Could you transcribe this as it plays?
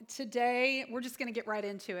today we're just going to get right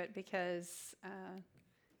into it because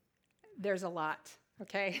there's a lot,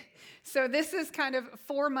 okay? So this is kind of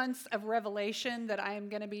 4 months of revelation that I am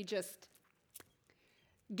going to be just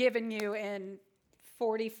giving you in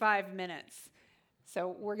 45 minutes.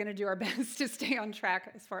 So we're going to do our best to stay on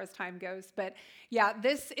track as far as time goes. But yeah,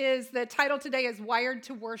 the title today is Wired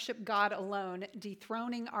to Worship God Alone,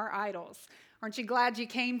 Dethroning Our Idols. Aren't you glad you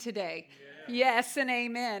came today? Yeah. Yes and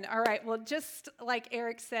amen. All right, well, just like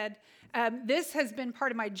Eric said, this has been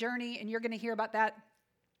part of my journey, and you're going to hear about that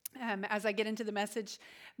as I get into the message.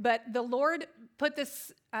 But the Lord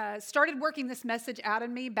started working this message out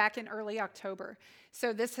in me back in early October.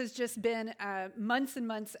 So this has just been months and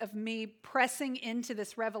months of me pressing into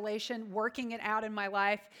this revelation, working it out in my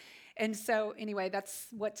life. And so anyway, that's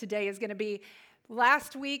what today is going to be.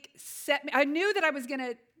 Last week, I knew that I was going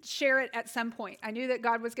to share it at some point. I knew that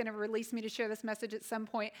God was going to release me to share this message at some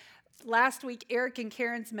point. Last week, Eric and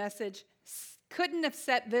Karen's message couldn't have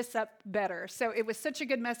set this up better. So it was such a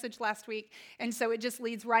good message last week. And so it just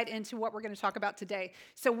leads right into what we're going to talk about today.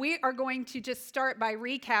 So we are going to just start by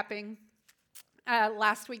recapping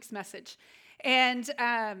last week's message. And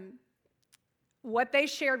what they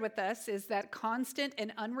shared with us is that constant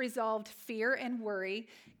and unresolved fear and worry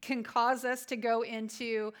can cause us to go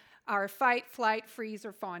into our fight, flight, freeze,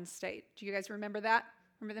 or fawn state. Do you guys remember that?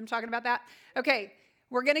 Remember them talking about that? Okay,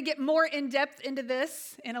 we're going to get more in depth into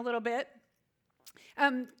this in a little bit.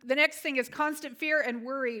 The next thing is constant fear and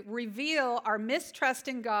worry reveal our mistrust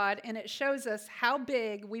in God, and it shows us how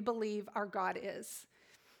big we believe our God is.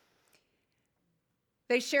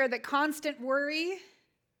 They share that constant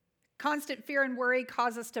fear and worry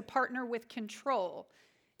cause us to partner with control,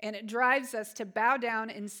 and it drives us to bow down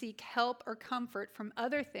and seek help or comfort from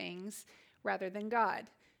other things rather than God,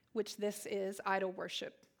 which this is idol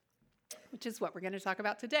worship, which is what we're going to talk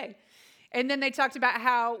about today. And then they talked about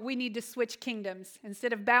how we need to switch kingdoms.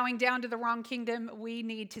 Instead of bowing down to the wrong kingdom, we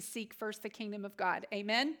need to seek first the kingdom of God.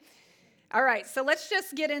 Amen? All right, so let's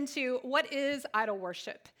just get into what is idol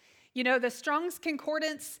worship. You know, the Strong's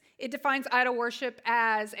Concordance, it defines idol worship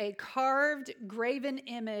as a carved, graven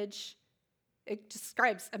image. It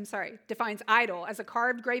defines idol as a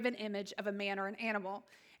carved, graven image of a man or an animal.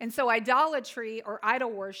 And so idolatry or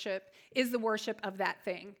idol worship is the worship of that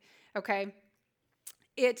thing, okay?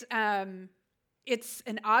 It's an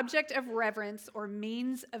object of reverence or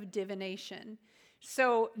means of divination.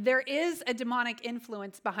 So there is a demonic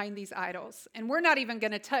influence behind these idols. And we're not even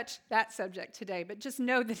going to touch that subject today, but just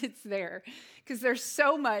know that it's there. Because there's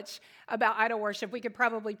so much about idol worship. We could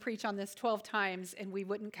probably preach on this 12 times and we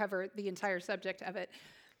wouldn't cover the entire subject of it.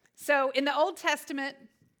 So in the Old Testament,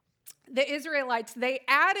 the Israelites, they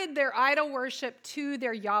added their idol worship to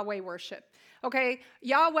their Yahweh worship. Okay,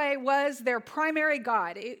 Yahweh was their primary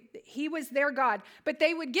God. He was their God. But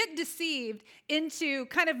they would get deceived into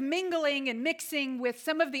kind of mingling and mixing with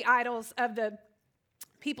some of the idols of the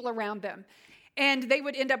people around them. And they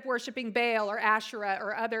would end up worshiping Baal or Asherah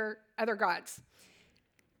or other gods.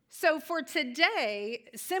 So for today,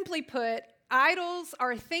 simply put, idols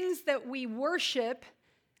are things that we worship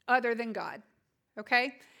other than God.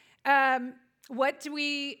 Okay? What do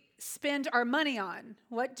we spend our money on?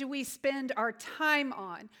 What do we spend our time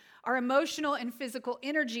on? Our emotional and physical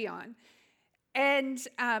energy on? And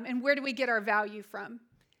where do we get our value from?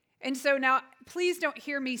 And so now, please don't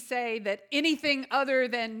hear me say that anything other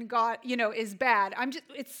than God, is bad.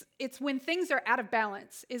 It's when things are out of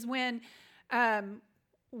balance, is when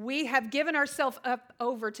we have given ourselves up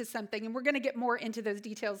over to something, and we're going to get more into those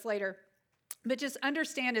details later. But just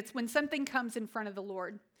understand it's when something comes in front of the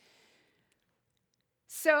Lord.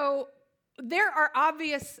 So there are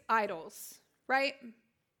obvious idols, right?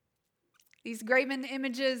 These graven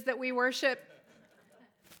images that we worship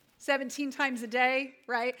 17 times a day,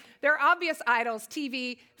 right? There are obvious idols,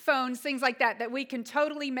 TV, phones, things like that we can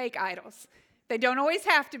totally make idols. They don't always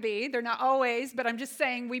have to be. They're not always, but I'm just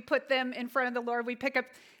saying we put them in front of the Lord. We pick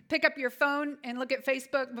up your phone and look at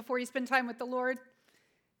Facebook before you spend time with the Lord.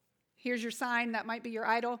 Here's your sign. That might be your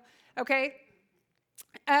idol, okay?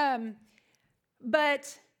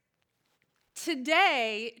 But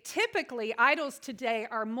today, typically, idols today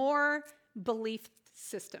are more belief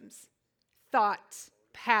systems, thoughts,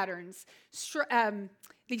 patterns,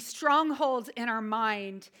 these strongholds in our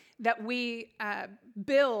mind that we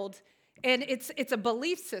build, and it's a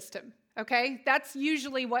belief system, okay? That's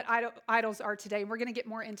usually what idols are today. We're going to get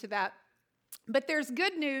more into that. But there's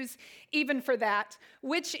good news even for that,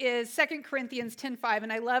 which is 2 Corinthians 10:5,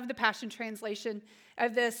 and I love the Passion Translation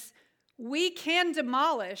of this. We can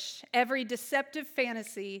demolish every deceptive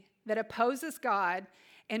fantasy that opposes God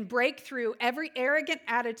and break through every arrogant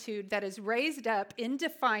attitude that is raised up in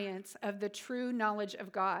defiance of the true knowledge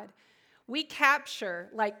of God. We capture,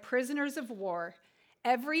 like prisoners of war,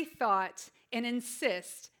 every thought and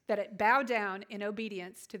insist that it bow down in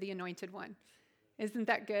obedience to the Anointed One. Isn't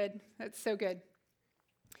that good? That's so good.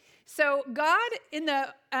 So God, in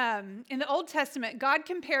the Old Testament, God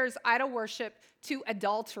compares idol worship to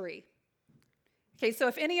adultery. Okay, so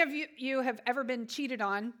if any of you have ever been cheated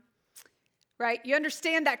on, right, you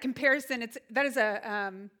understand that comparison. It's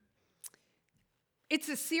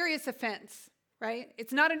a serious offense, right?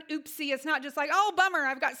 It's not an oopsie. It's not just like, oh, bummer,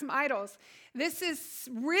 I've got some idols. This is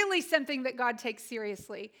really something that God takes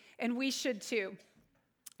seriously, and we should too.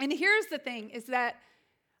 And here's the thing, is that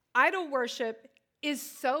idol worship is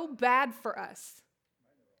so bad for us.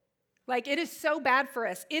 Like, it is so bad for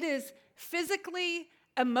us. It is physically,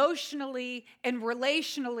 emotionally, and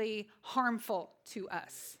relationally harmful to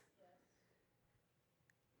us.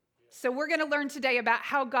 So we're going to learn today about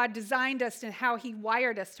how God designed us and how he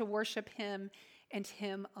wired us to worship him and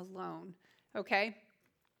him alone, okay?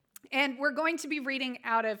 And we're going to be reading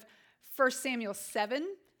out of 1 Samuel 7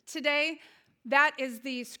 today. That is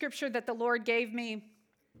the scripture that the Lord gave me.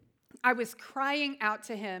 I was crying out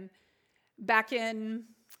to him back in,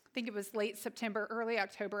 I think it was late September, early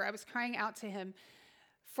October. I was crying out to him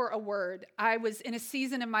for a word. I was in a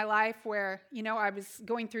season in my life where, I was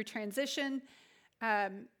going through transition.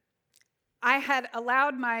 I had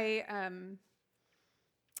allowed my,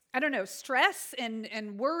 stress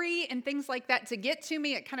and worry and things like that to get to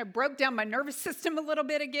me. It kind of broke down my nervous system a little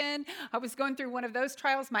bit again. I was going through one of those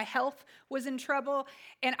trials. My health was in trouble,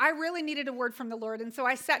 and I really needed a word from the Lord. And so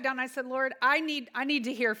I sat down and I said, Lord, I need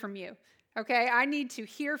to hear from you, okay? I need to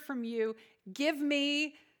hear from you. Give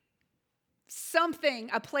me something,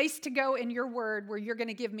 a place to go in your word where you're going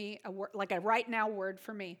to give me a word, like a right now word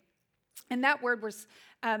for me. And that word was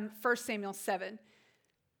 1 Samuel 7.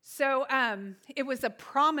 So it was a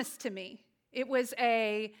promise to me. It was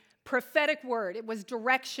a prophetic word. It was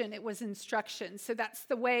direction. It was instruction. So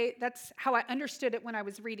that's how I understood it when I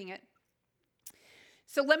was reading it.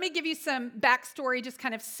 So let me give you some backstory, just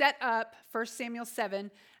kind of set up 1 Samuel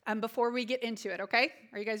 7 before we get into it, okay?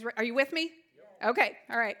 Are you with me? Yeah. Okay,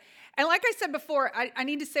 all right. And like I said before, I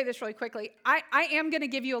need to say this really quickly. I am going to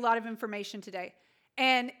give you a lot of information today.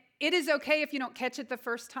 And it is okay if you don't catch it the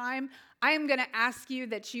first time. I am going to ask you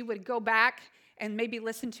that you would go back and maybe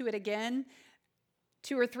listen to it again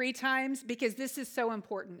 2 or 3 times, because this is so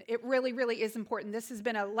important. It really, really is important. This has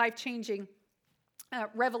been a life-changing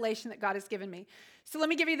revelation that God has given me. So let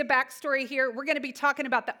me give you the backstory here. We're going to be talking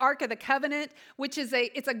about the Ark of the Covenant, which is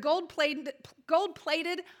it's a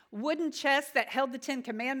gold-plated wooden chest that held the 10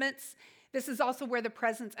 Commandments. This is also where the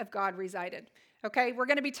presence of God resided. Okay, we're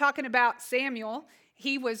going to be talking about Samuel.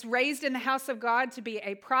 He was raised in the house of God to be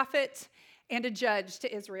a prophet and a judge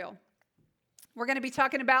to Israel. We're going to be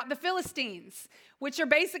talking about the Philistines, which are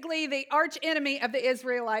basically the arch enemy of the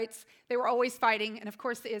Israelites. They were always fighting, and of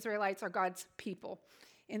course the Israelites are God's people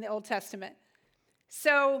in the Old Testament.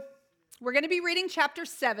 So we're going to be reading chapter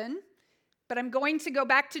 7, but I'm going to go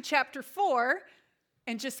back to chapter 4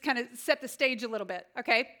 and just kind of set the stage a little bit,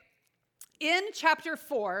 okay? In chapter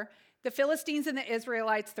 4, the Philistines and the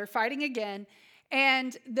Israelites, they're fighting again.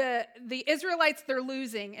 And the Israelites, they're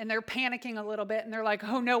losing, and they're panicking a little bit, and they're like,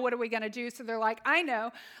 oh no, what are we going to do? So they're like, I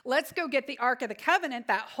know, let's go get the Ark of the Covenant,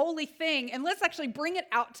 that holy thing, and let's actually bring it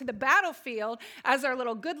out to the battlefield as our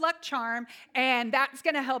little good luck charm, and that's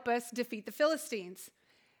going to help us defeat the Philistines.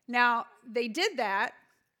 Now, they did that.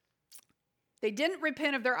 They didn't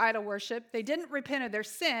repent of their idol worship. They didn't repent of their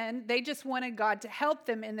sin. They just wanted God to help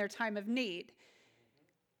them in their time of need.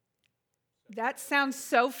 That sounds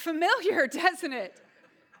so familiar, doesn't it?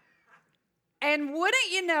 And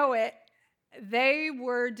wouldn't you know it, they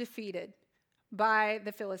were defeated by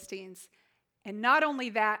the Philistines. And not only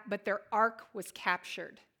that, but their ark was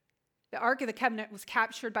captured. The Ark of the Covenant was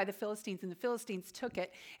captured by the Philistines, and the Philistines took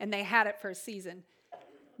it, and they had it for a season.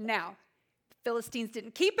 Now, the Philistines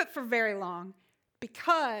didn't keep it for very long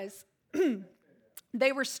because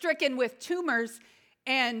they were stricken with tumors,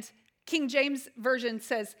 and King James Version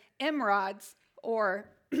says emerods or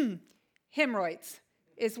hemorrhoids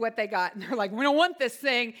is what they got. And they're like, we don't want this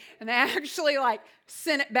thing. And they actually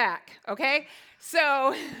sent it back, okay?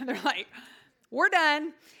 So they're like, we're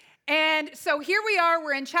done. And so here we are,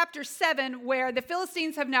 we're in chapter 7, where the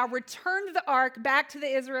Philistines have now returned the ark back to the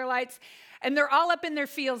Israelites, and they're all up in their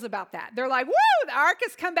feels about that. They're like, woo, the ark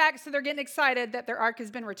has come back, so they're getting excited that their ark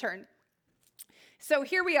has been returned. So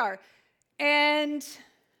here we are. And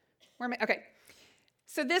okay,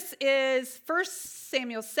 so this is 1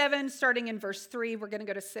 Samuel 7, starting in verse 3. We're going to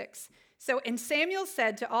go to 6. And Samuel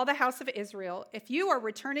said to all the house of Israel, if you are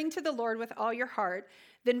returning to the Lord with all your heart,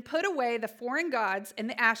 then put away the foreign gods and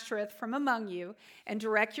the Ashtoreth from among you, and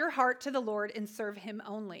direct your heart to the Lord and serve him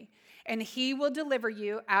only. And he will deliver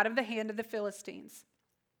you out of the hand of the Philistines.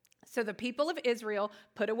 So the people of Israel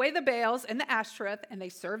put away the Baals and the Ashtoreth, and they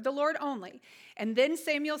served the Lord only. And then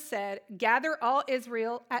Samuel said, gather all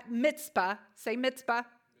Israel at Mizpah. Say Mizpah,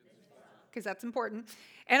 because that's important.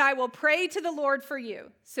 And I will pray to the Lord for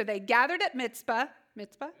you. So they gathered at Mizpah,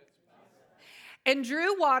 and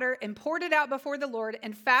drew water and poured it out before the Lord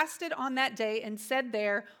and fasted on that day and said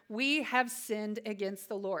there, we have sinned against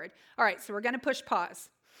the Lord. All right, so we're going to push pause.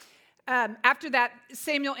 After that,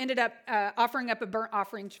 Samuel ended up offering up a burnt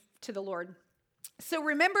offering to the Lord. So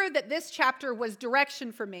remember that this chapter was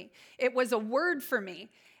direction for me. It was a word for me.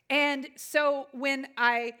 And so when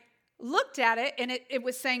I looked at it and it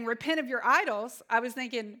was saying, repent of your idols, I was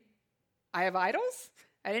thinking, I have idols?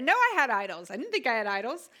 I didn't know I had idols. I didn't think I had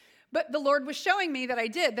idols. But the Lord was showing me that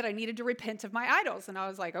I needed to repent of my idols. And I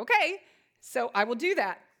was like, okay, so I will do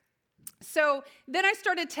that. So then I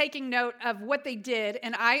started taking note of what they did,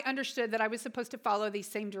 and I understood that I was supposed to follow these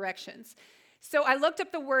same directions. So I looked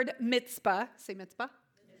up the word mitzvah, say mitzvah,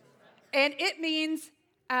 and it means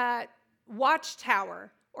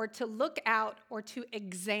watchtower, or to look out, or to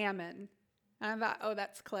examine. And I thought, oh,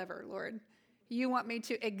 that's clever, Lord. You want me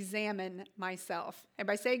to examine myself.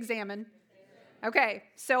 Everybody say examine. Okay,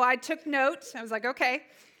 so I took note. I was like, okay.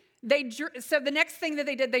 So the next thing that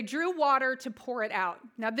they did, they drew water to pour it out.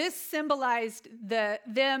 Now this symbolized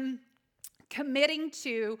them committing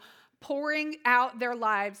to pouring out their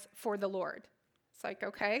lives for the Lord. It's like,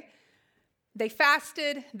 okay. They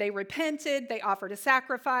fasted, they repented, they offered a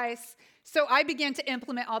sacrifice. So I began to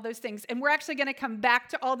implement all those things. And we're actually going to come back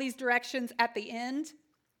to all these directions at the end.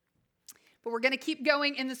 But we're going to keep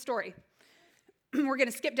going in the story. We're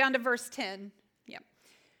going to skip down to verse 10.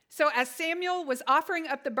 So as Samuel was offering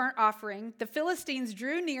up the burnt offering, the Philistines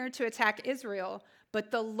drew near to attack Israel,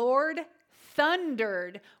 but the Lord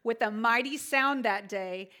thundered with a mighty sound that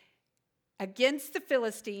day against the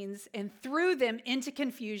Philistines and threw them into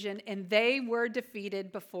confusion, and they were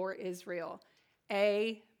defeated before Israel.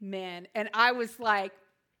 Amen. And I was like,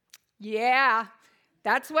 yeah,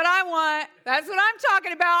 that's what I want. That's what I'm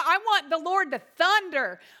talking about. I want the Lord to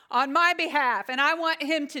thunder on my behalf, and I want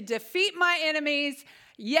him to defeat my enemies.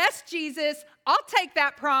 Yes, Jesus, I'll take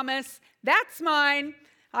that promise. That's mine.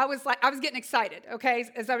 I was getting excited, okay,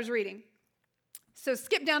 as I was reading. So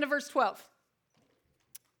skip down to verse 12.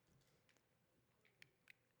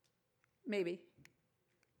 Maybe.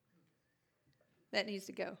 That needs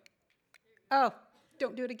to go. Oh,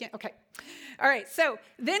 don't do it again. Okay. All right. So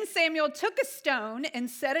then Samuel took a stone and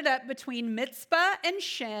set it up between Mizpah and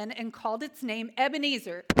Shen and called its name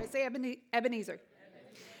Ebenezer. I say Ebenezer.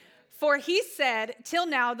 For he said, till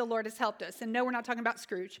now the Lord has helped us. And no, we're not talking about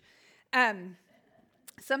Scrooge.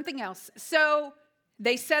 Something else. So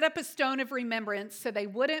they set up a stone of remembrance so they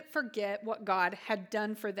wouldn't forget what God had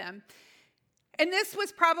done for them. And this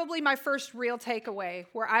was probably my first real takeaway,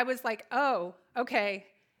 where I was like, oh, okay,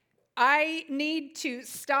 I need to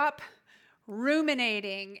stop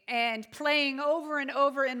ruminating and playing over and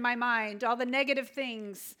over in my mind all the negative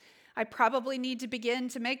things. I probably need to begin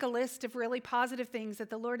to make a list of really positive things that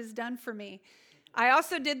the Lord has done for me. I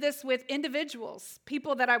also did this with individuals,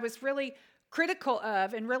 people that I was really critical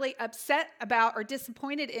of and really upset about or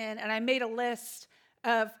disappointed in, and I made a list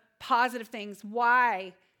of positive things,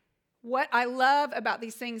 why, what I love about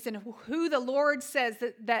these things, and who the Lord says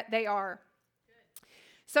that they are.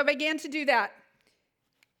 So I began to do that.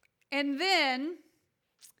 And then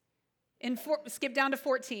skip down to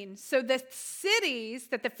 14. So the cities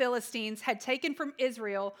that the Philistines had taken from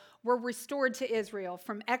Israel were restored to Israel,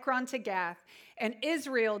 from Ekron to Gath. And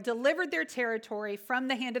Israel delivered their territory from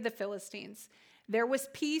the hand of the Philistines. There was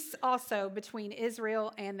peace also between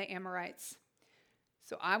Israel and the Amorites.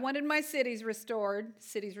 So I wanted my cities restored.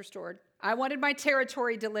 I wanted my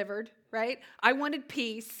territory delivered, right? I wanted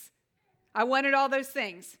peace. I wanted all those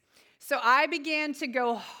things. So I began to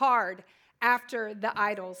go hard after the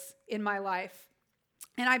idols in my life.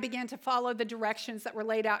 And I began to follow the directions that were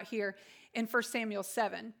laid out here in 1 Samuel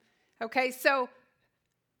 7. Okay, so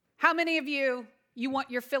how many of you want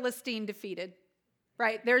your Philistine defeated,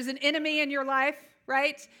 right? There's an enemy in your life,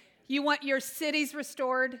 right? You want your cities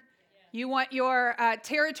restored. You want your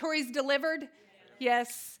territories delivered.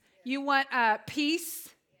 Yes. You want peace.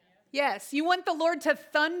 Yes. You want the Lord to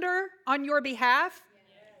thunder on your behalf.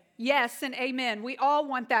 Yes, and amen. We all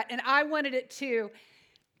want that, and I wanted it too.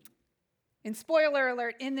 And spoiler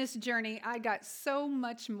alert, in this journey, I got so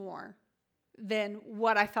much more than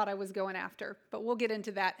what I thought I was going after. But we'll get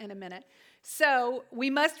into that in a minute. So we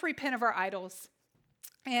must repent of our idols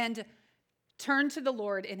and turn to the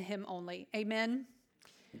Lord in him only. Amen.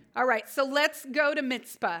 All right, so let's go to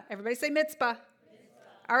mitzvah. Everybody say mitzvah.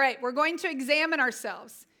 All right, we're going to examine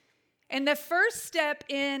ourselves. And the first step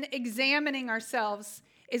in examining ourselves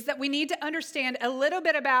is that we need to understand a little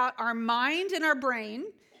bit about our mind and our brain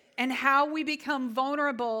and how we become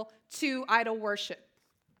vulnerable to idol worship.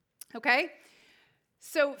 Okay?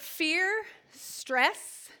 So fear,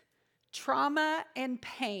 stress, trauma, and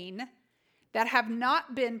pain that have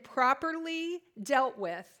not been properly dealt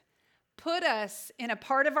with put us in a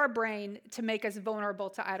part of our brain to make us vulnerable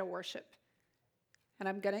to idol worship. And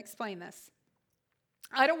I'm going to explain this.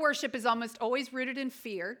 Idol worship is almost always rooted in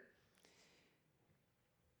fear.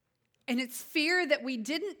 And it's fear that we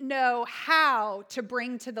didn't know how to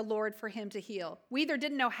bring to the Lord for him to heal. We either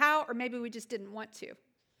didn't know how or maybe we just didn't want to.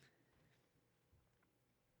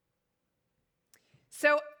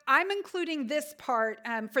 So I'm including this part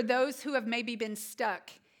for those who have maybe been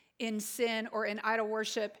stuck in sin or in idol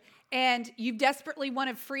worship, and you desperately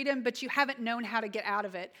wanted freedom, but you haven't known how to get out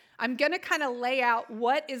of it. I'm going to kind of lay out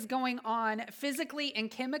what is going on physically and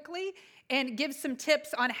chemically and give some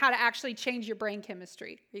tips on how to actually change your brain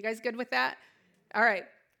chemistry. Are you guys good with that? All right.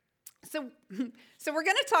 So we're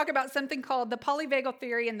going to talk about something called the polyvagal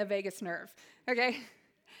theory and the vagus nerve. Okay?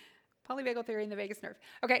 Polyvagal theory and the vagus nerve.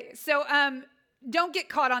 Okay, so don't get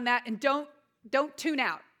caught on that and don't tune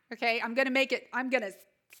out. Okay? I'm going to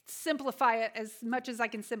simplify it as much as I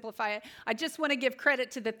can simplify it. I just want to give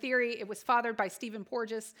credit to the theory. It was fathered by Stephen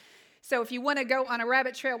Porges. So if you want to go on a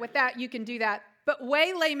rabbit trail with that, you can do that. But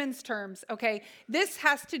way layman's terms, okay, this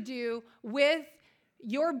has to do with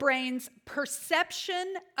your brain's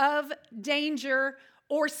perception of danger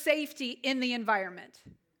or safety in the environment,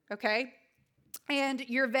 okay? And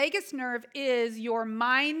your vagus nerve is your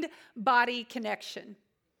mind-body connection.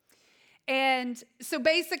 And so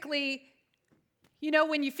basically, you know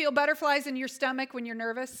when you feel butterflies in your stomach when you're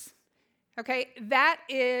nervous? Okay, that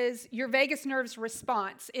is your vagus nerve's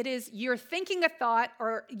response. It is you're thinking a thought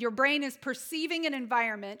or your brain is perceiving an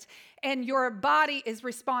environment and your body is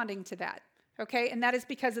responding to that. Okay, and that is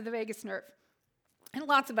because of the vagus nerve. And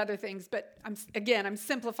lots of other things, but I'm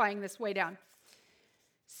simplifying this way down.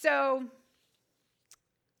 So,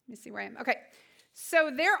 let me see where I am. Okay, so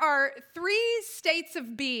there are 3 states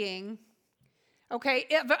of being, okay,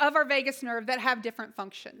 of our vagus nerve that have different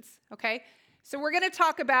functions, okay? So we're going to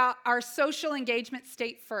talk about our social engagement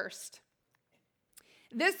state first.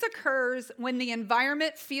 This occurs when the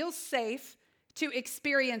environment feels safe to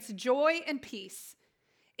experience joy and peace.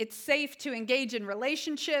 It's safe to engage in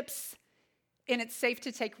relationships, and it's safe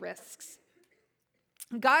to take risks.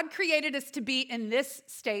 God created us to be in this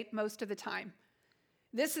state most of the time.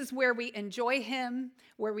 This is where we enjoy him,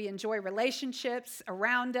 where we enjoy relationships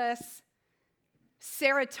around us.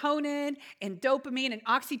 Serotonin and dopamine and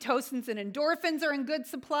oxytocins and endorphins are in good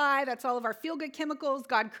supply. That's all of our feel-good chemicals.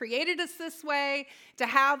 God created us this way to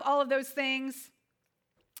have all of those things.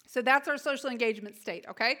 So that's our social engagement state,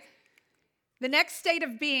 okay? The next state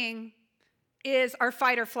of being is our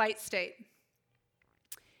fight or flight state.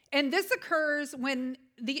 And this occurs when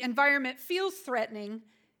the environment feels threatening.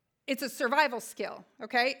 It's a survival skill,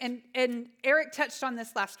 okay? And Eric touched on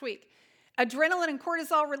this last week. Adrenaline and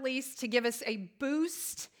cortisol release to give us a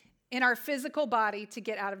boost in our physical body to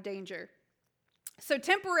get out of danger. So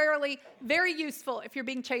temporarily, very useful if you're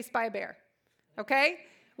being chased by a bear, okay?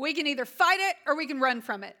 We can either fight it or we can run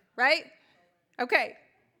from it, right? Okay,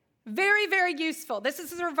 very, very useful. This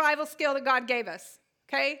is a survival skill that God gave us,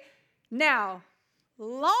 okay? Now,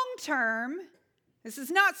 long term, this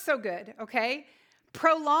is not so good, okay?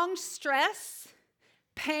 Prolonged stress,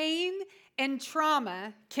 pain, and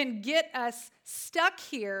trauma can get us stuck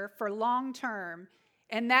here for long term,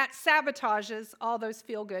 and that sabotages all those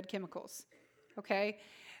feel-good chemicals, okay?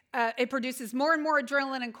 It produces more and more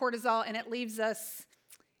adrenaline and cortisol, and it leaves us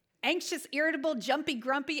anxious, irritable, jumpy,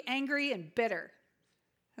 grumpy, angry, and bitter.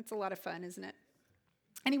 That's a lot of fun, isn't it?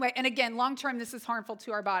 Anyway, and again, long term, this is harmful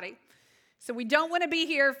to our body. So we don't want to be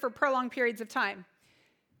here for prolonged periods of time.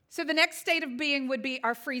 So the next state of being would be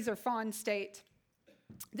our freeze or fawn state.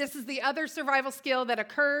 This is the other survival skill that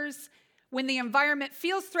occurs when the environment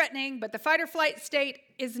feels threatening, but the fight or flight state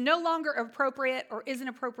is no longer appropriate or isn't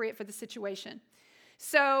appropriate for the situation.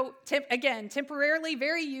 So again, temporarily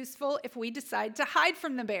very useful if we decide to hide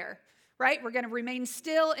from the bear, right? We're going to remain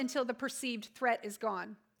still until the perceived threat is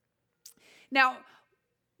gone. Now,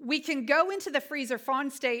 We can go into the freeze or fawn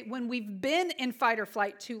state when we've been in fight or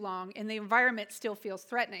flight too long and the environment still feels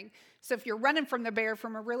threatening. So if you're running from the bear for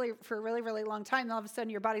a really long time, then all of a sudden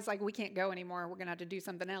your body's like, we can't go anymore. We're going to have to do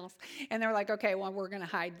something else. And they're like, okay, well, we're going to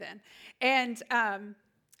hide then. And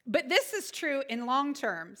but this is true in long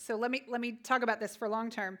term. So let me talk about this for long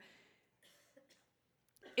term.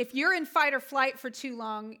 If you're in fight or flight for too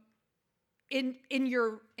long in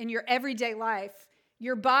your everyday life,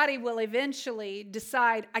 your body will eventually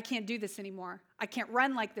decide, I can't do this anymore. I can't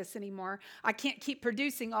run like this anymore. I can't keep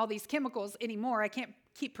producing all these chemicals anymore. I can't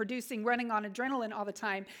keep running on adrenaline all the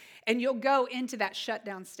time. And you'll go into that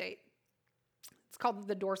shutdown state. It's called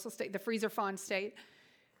the dorsal state, the freeze or fawn state.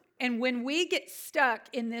 And when we get stuck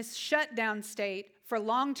in this shutdown state for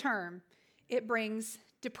long term, it brings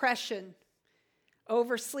depression,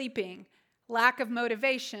 oversleeping, lack of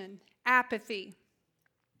motivation, apathy.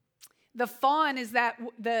 The fawn is that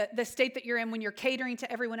the state that you're in when you're catering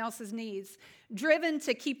to everyone else's needs, driven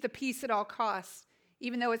to keep the peace at all costs,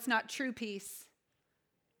 even though it's not true peace.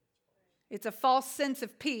 It's a false sense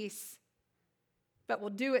of peace, but we'll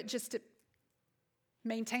do it just to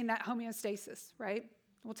maintain that homeostasis, right?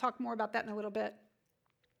 We'll talk more about that in a little bit.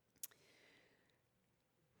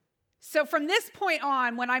 So from this point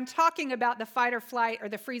on, when I'm talking about the fight or flight or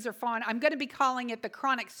the freeze or fawn, I'm going to be calling it the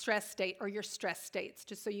chronic stress state or your stress states,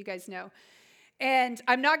 just so you guys know. And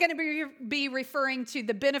I'm not going to be referring to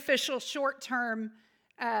the beneficial short-term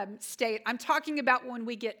state. I'm talking about when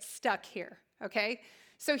we get stuck here, okay?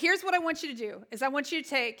 So here's what I want you to do, is I want you to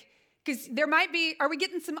take, because there might be, are we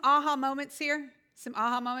getting some aha moments here? Some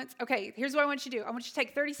aha moments? Okay, here's what I want you to do. I want you to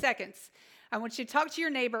take 30 seconds. I want you to talk to your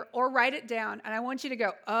neighbor or write it down, and I want you to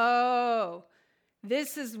go, oh,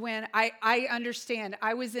 this is when I understand.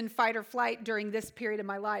 I was in fight or flight during this period of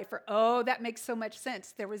my life, or oh, that makes so much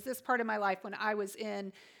sense. There was this part of my life when I was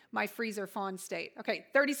in my freeze or fawn state. Okay,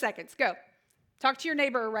 30 seconds, go. Talk to your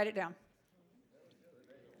neighbor or write it down.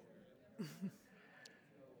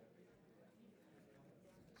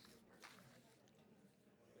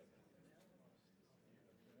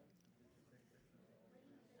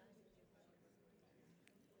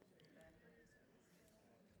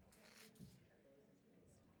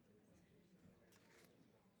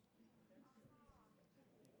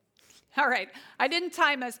 All right, I didn't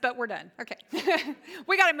time us, but we're done. Okay,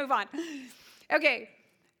 we got to move on. Okay,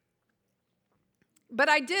 but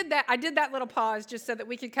I did that little pause just so that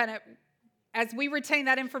we could kind of, as we retain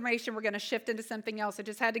that information, we're going to shift into something else. I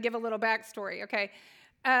just had to give a little backstory, okay?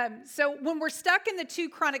 So when we're stuck in the two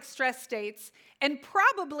chronic stress states and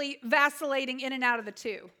probably vacillating in and out of the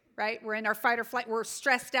two, right? We're in our fight or flight. We're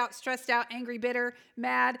stressed out, angry, bitter,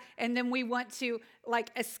 mad. And then we want to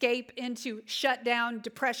like escape into shutdown,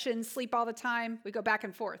 depression, sleep all the time. We go back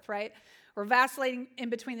and forth, right? We're vacillating in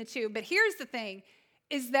between the two. But here's the thing,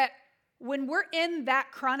 is that when we're in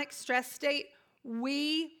that chronic stress state,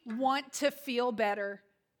 we want to feel better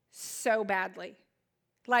so badly.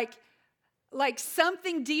 Like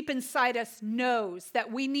something deep inside us knows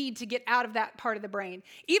that we need to get out of that part of the brain.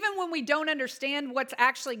 Even when we don't understand what's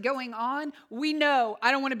actually going on, we know,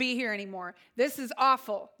 I don't want to be here anymore. This is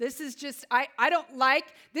awful. This is just, I don't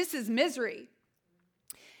like, this is misery.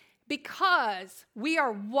 Because we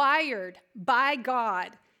are wired by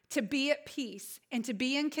God to be at peace and to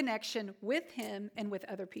be in connection with Him and with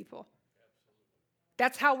other people.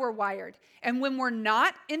 That's how we're wired. And when we're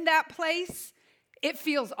not in that place, it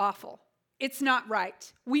feels awful. It's not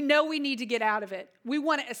right. We know we need to get out of it. We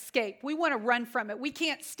want to escape. We want to run from it. We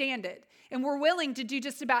can't stand it. And we're willing to do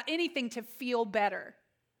just about anything to feel better,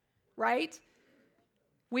 right?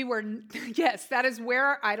 Yes, that is where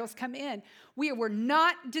our idols come in. We were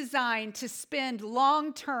not designed to spend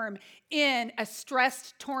long term in a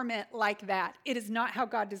stressed torment like that. It is not how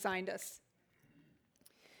God designed us.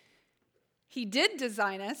 He did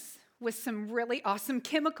design us with some really awesome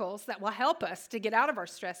chemicals that will help us to get out of our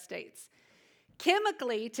stress states.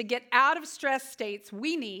 Chemically, to get out of stress states,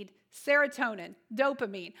 we need serotonin,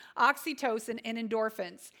 dopamine, oxytocin, and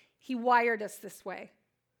endorphins. He wired us this way.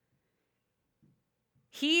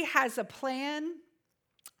 He has a plan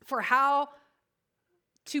for how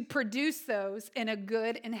to produce those in a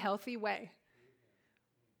good and healthy way.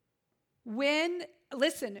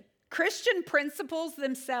 Listen, Christian principles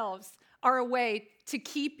themselves are a way to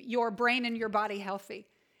keep your brain and your body healthy.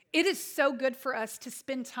 It is so good for us to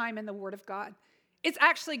spend time in the Word of God. It's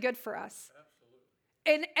actually good for us.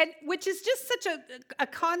 Absolutely. And which is just such a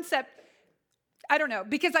concept. I don't know,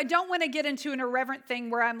 because I don't want to get into an irreverent thing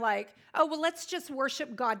where I'm like, oh, well, let's just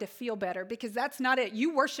worship God to feel better, because that's not it.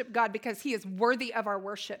 You worship God because he is worthy of our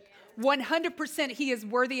worship. 100% he is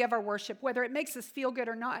worthy of our worship, whether it makes us feel good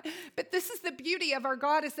or not. But this is the beauty of our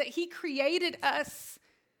God, is that he created us,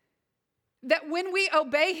 that when we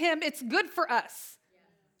obey him, it's good for us.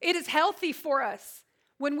 It is healthy for us.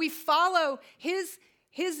 When we follow his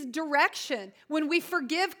direction, when we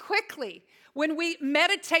forgive quickly, when we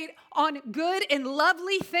meditate on good and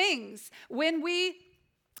lovely things, when we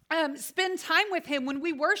spend time with him, when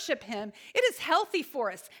we worship him, it is healthy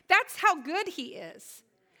for us. That's how good he is.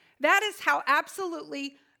 That is how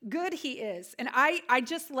absolutely good he is. And I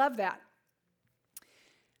just love that.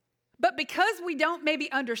 But because we don't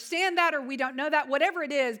maybe understand that, or we don't know that, whatever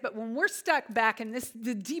it is, but when we're stuck back in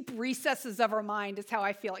the deep recesses of our mind is how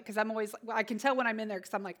I feel it, because I can tell when I'm in there,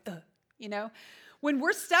 because I'm like, ugh, you know? When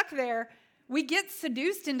we're stuck there, we get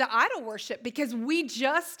seduced into idol worship because we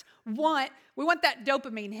want that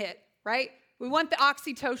dopamine hit, right? We want the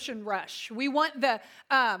oxytocin rush. We want the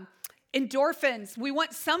endorphins. We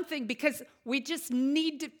want something because we just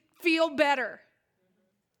need to feel better.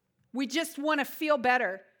 We just want to feel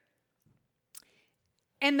better.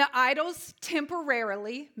 And the idols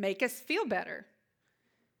temporarily make us feel better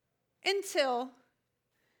until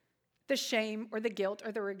the shame or the guilt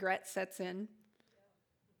or the regret sets in.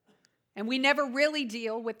 And we never really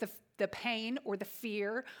deal with the pain or the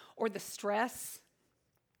fear or the stress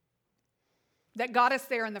that got us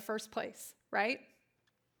there in the first place, right?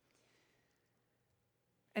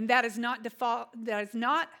 And that is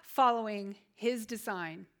not following his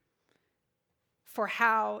design for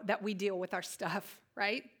how that we deal with our stuff,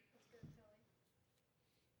 right?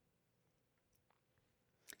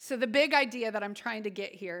 So the big idea that I'm trying to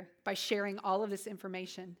get here by sharing all of this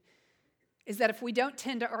information is that if we don't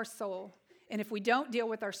tend to our soul, and if we don't deal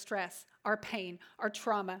with our stress, our pain, our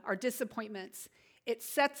trauma, our disappointments, it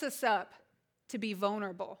sets us up to be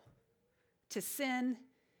vulnerable to sin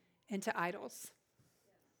and to idols.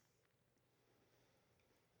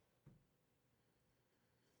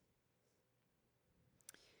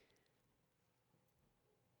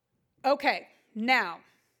 Okay, now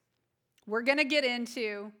we're going to get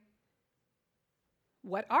into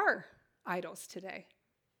what are idols today.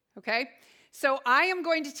 Okay? So I am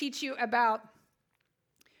going to teach you about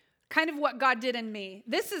kind of what God did in me.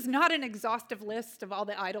 This is not an exhaustive list of all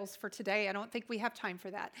the idols for today. I don't think we have time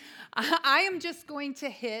for that. I am just going to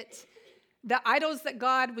hit the idols that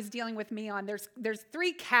God was dealing with me on. There's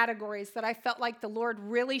 3 categories that I felt like the Lord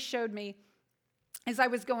really showed me as I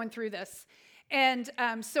was going through this. And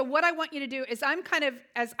so what I want you to do is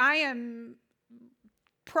as I am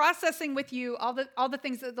processing with you all the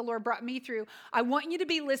things that the Lord brought me through, I want you to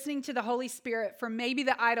be listening to the Holy Spirit for maybe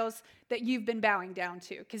the idols that you've been bowing down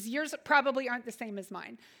to, because yours probably aren't the same as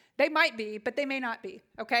mine. They might be, but they may not be,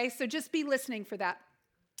 okay? So just be listening for that.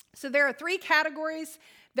 So there are 3 categories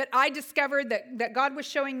that I discovered that God was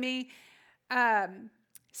showing me.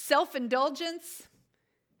 Self-indulgence,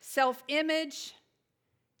 self-image,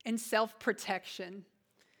 and self-protection.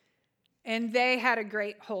 And they had a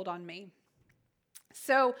great hold on me.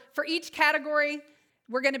 So for each category,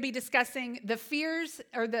 we're going to be discussing the fears,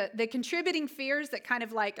 or the contributing fears that kind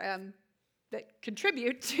of like that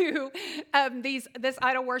contribute to this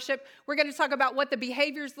idol worship. We're going to talk about what the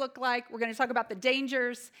behaviors look like. We're going to talk about the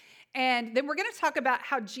dangers. And then we're going to talk about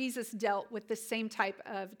how Jesus dealt with the same type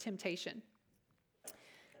of temptation.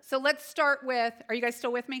 So let's start with, are you guys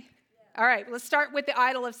still with me? All right, let's start with the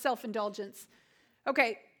idol of self-indulgence.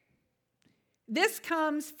 Okay, this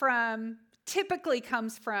typically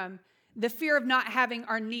comes from the fear of not having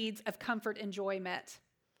our needs of comfort and joy met.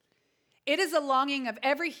 It is a longing of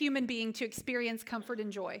every human being to experience comfort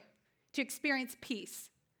and joy, to experience peace,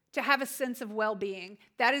 to have a sense of well-being.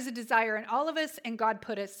 That is a desire in all of us, and God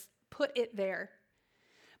put it there.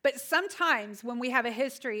 But sometimes when we have a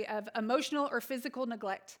history of emotional or physical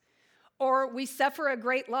neglect, or we suffer a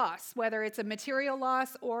great loss, whether it's a material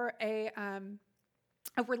loss or a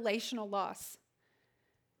relational loss,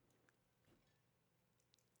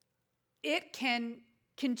 it can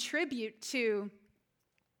contribute to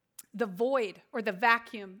the void or the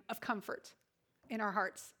vacuum of comfort in our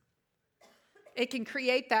hearts. It can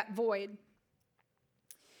create that void.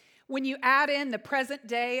 When you add in the present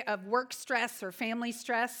day of work stress or family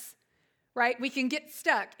stress, right, we can get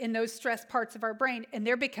stuck in those stress parts of our brain, and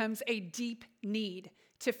there becomes a deep need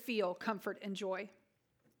to feel comfort and joy.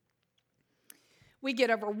 We get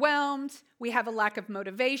overwhelmed, we have a lack of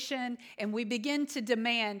motivation, and we begin to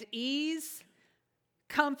demand ease,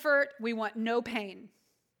 comfort. We want no pain,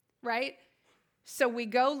 right? So we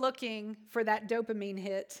go looking for that dopamine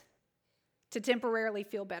hit to temporarily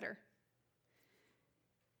feel better.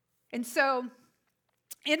 And so,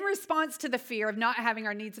 in response to the fear of not having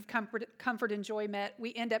our needs of comfort and joy met,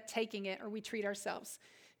 we end up taking it, or we treat ourselves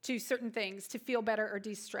to certain things to feel better or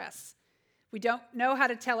de-stress. We don't know how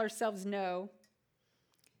to tell ourselves no.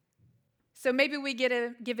 So maybe we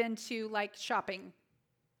give into like shopping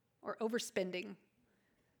or overspending,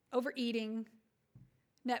 overeating,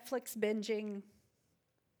 Netflix binging,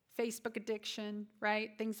 Facebook addiction,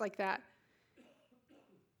 right? Things like that.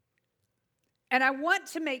 And I want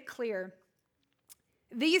to make clear,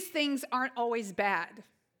 these things aren't always bad,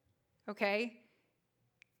 okay?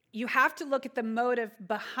 You have to look at the motive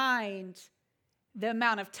behind the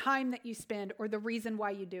amount of time that you spend or the reason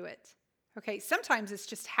why you do it, okay? Sometimes it's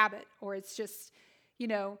just habit, or it's just,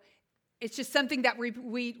 it's just something that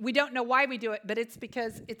we don't know why we do it, but it's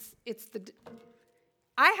because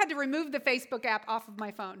I had to remove the Facebook app off of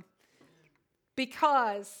my phone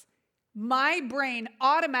because my brain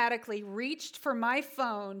automatically reached for my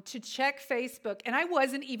phone to check Facebook, and I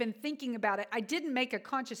wasn't even thinking about it. I didn't make a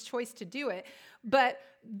conscious choice to do it, but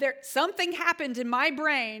something happened in my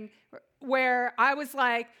brain where I was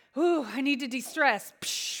like, ooh, I need to de-stress.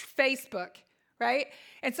 Psh, Facebook, right?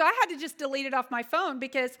 And so I had to just delete it off my phone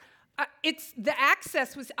because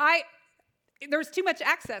there was too much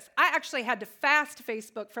access. I actually had to fast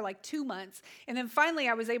Facebook for like 2 months. And then finally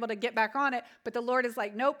I was able to get back on it. But the Lord is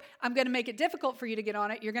like, nope, I'm going to make it difficult for you to get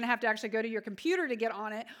on it. You're going to have to actually go to your computer to get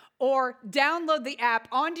on it, or download the app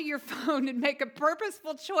onto your phone and make a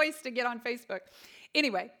purposeful choice to get on Facebook.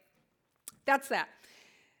 Anyway, that's that.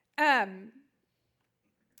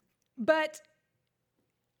 But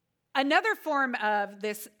another form of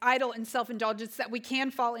this idol and self-indulgence that we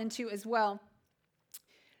can fall into as well,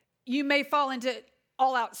 you may fall into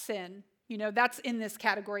all-out sin. That's in this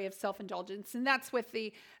category of self-indulgence. And that's with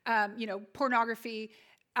the, pornography,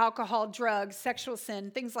 alcohol, drugs, sexual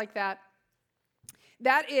sin, things like that.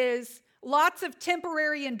 That is lots of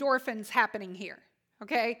temporary endorphins happening here,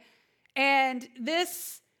 okay? And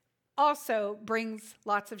this also brings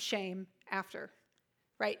lots of shame after,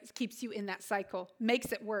 right? It keeps you in that cycle,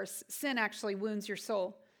 makes it worse. Sin actually wounds your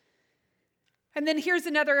soul. And then here's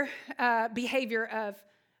another behavior of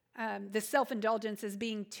the self-indulgence, is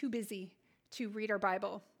being too busy to read our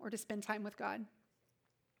Bible or to spend time with God.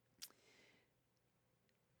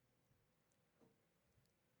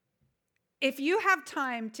 If you have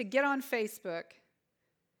time to get on Facebook,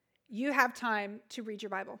 you have time to read your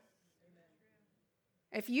Bible.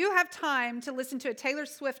 If you have time to listen to a Taylor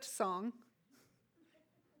Swift song,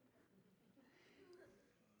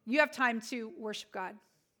 you have time to worship God.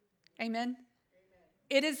 Amen?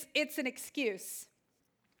 It's an excuse.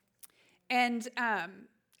 And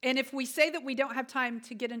if we say that we don't have time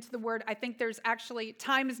to get into the Word, I think there's actually,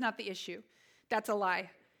 time is not the issue. That's a lie.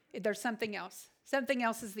 There's something else. Something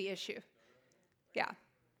else is the issue. Yeah.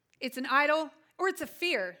 It's an idol, or it's a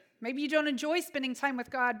fear. Maybe you don't enjoy spending time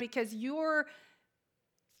with God because your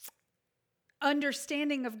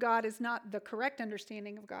understanding of God is not the correct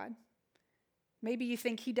understanding of God. Maybe you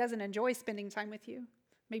think He doesn't enjoy spending time with you.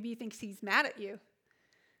 Maybe you think He's mad at you.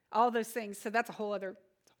 All those things. So that's a whole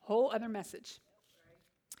other message.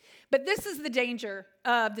 But this is the danger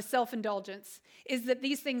of the self-indulgence, is that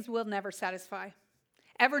these things will never satisfy.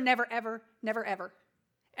 Ever, never, ever, never, ever,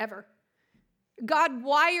 ever. God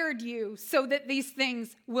wired you so that these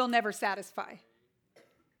things will never satisfy.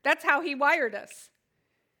 That's how He wired us.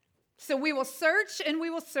 So we will search and we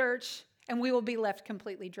will search, and we will be left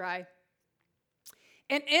completely dry.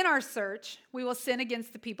 And in our search, we will sin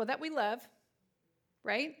against the people that we love,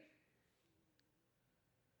 right?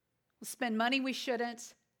 We'll spend money we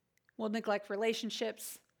shouldn't. We'll neglect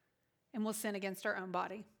relationships. And we'll sin against our own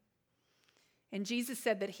body. And Jesus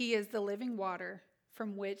said that He is the living water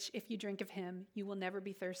from which, if you drink of Him, you will never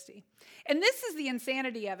be thirsty. And this is the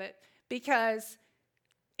insanity of it, because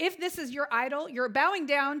if this is your idol, you're bowing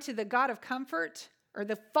down to the God of comfort, or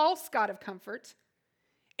the false God of comfort,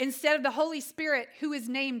 instead of the Holy Spirit, who is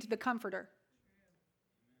named the Comforter.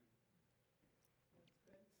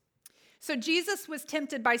 So Jesus was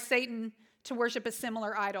tempted by Satan to worship a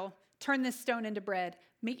similar idol. Turn this stone into bread.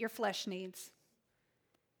 Meet your flesh needs.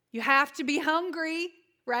 You have to be hungry,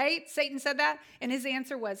 right? Satan said that. And his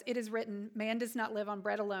answer was, it is written, man does not live on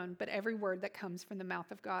bread alone, but every word that comes from the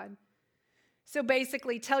mouth of God. So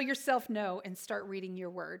basically, tell yourself no and start reading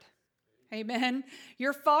your word. Amen.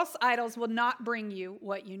 Your false idols will not bring you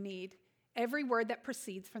what you need. Every word that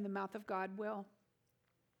proceeds from the mouth of God will.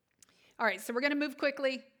 All right, so we're going to move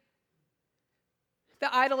quickly.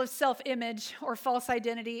 The idol of self-image or false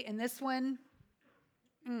identity, and this one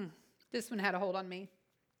had a hold on me.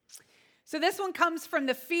 So this one comes from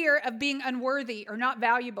the fear of being unworthy or not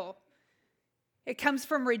valuable. It comes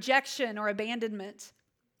from rejection or abandonment.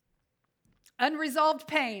 Unresolved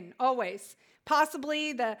pain, always.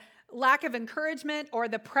 Possibly the lack of encouragement or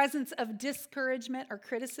the presence of discouragement or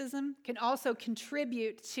criticism can also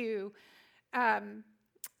contribute to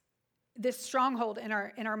this stronghold in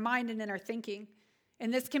our mind and in our thinking.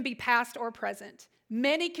 And this can be past or present.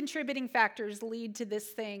 Many contributing factors lead to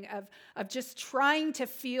this thing of just trying to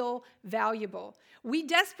feel valuable. We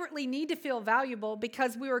desperately need to feel valuable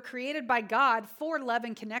because we were created by God for love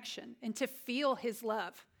and connection and to feel his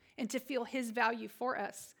love and to feel his value for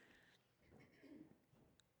us.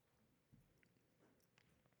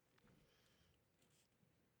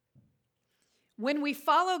 When we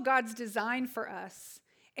follow God's design for us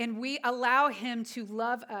and we allow him to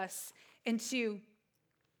love us and to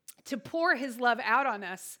pour his love out on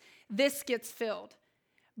us, this gets filled.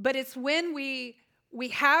 But it's when we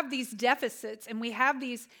have these deficits and we have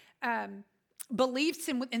these beliefs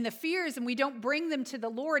and the fears and we don't bring them to the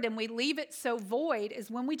Lord and we leave it so void is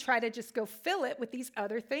when we try to just go fill it with these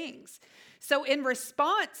other things. So in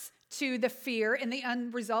response to the fear and the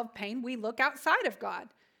unresolved pain, we look outside of God.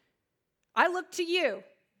 I look to you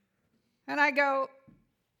and I go,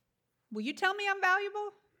 will you tell me I'm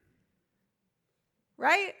valuable?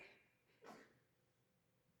 Right?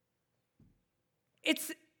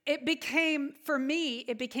 It became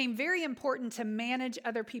very important to manage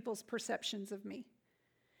other people's perceptions of me.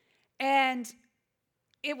 And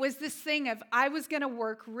it was this thing of I was going to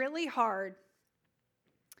work really hard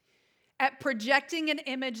at projecting an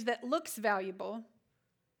image that looks valuable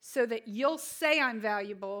so that you'll say I'm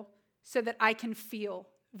valuable so that I can feel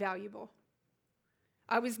valuable.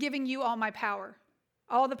 I was giving you all my power,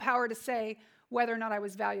 all the power to say whether or not I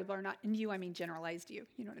was valuable or not. And you, I mean generalized you.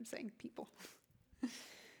 You know what I'm saying? People.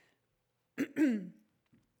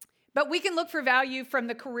 But we can look for value from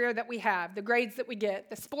the career that we have, the grades that we get,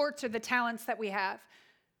 the sports or the talents that we have.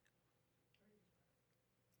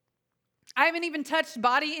 I haven't even touched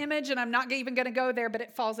body image, and I'm not even going to go there, but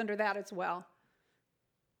it falls under that as well.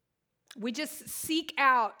 We just seek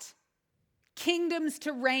out kingdoms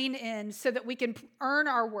to reign in so that we can earn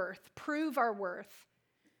our worth, prove our worth.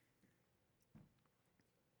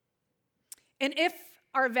 And if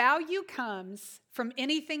our value comes from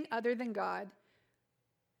anything other than God,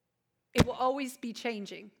 it will always be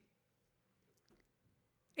changing.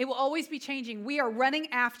 It will always be changing. We are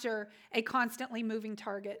running after a constantly moving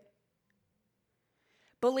target,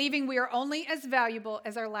 believing we are only as valuable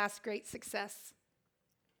as our last great success.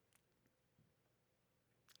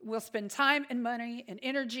 We'll spend time and money and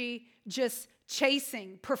energy just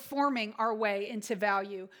chasing, performing our way into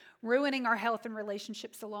value, ruining our health and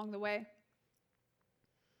relationships along the way.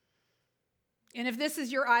 And if this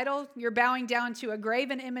is your idol, you're bowing down to a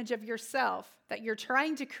graven image of yourself that you're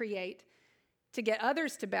trying to create to get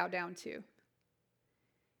others to bow down to,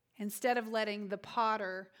 instead of letting the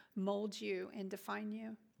potter mold you and define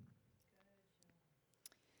you.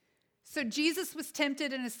 So Jesus was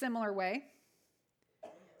tempted in a similar way.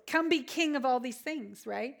 Come be king of all these things,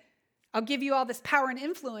 right? I'll give you all this power and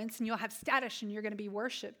influence and you'll have status and you're going to be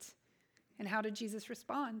worshiped. And how did Jesus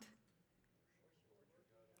respond?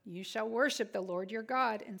 You shall worship the Lord your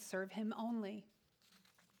God and serve him only.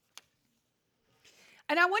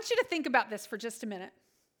 And I want you to think about this for just a minute.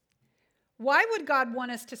 Why would God want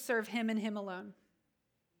us to serve him and him alone?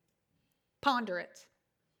 Ponder it.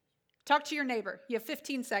 Talk to your neighbor. You have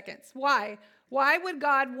 15 seconds. Why? Why would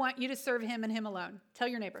God want you to serve him and him alone? Tell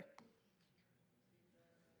your neighbor.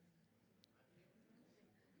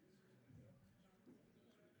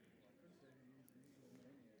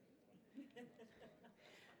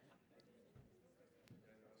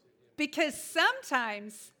 Because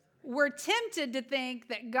sometimes we're tempted to think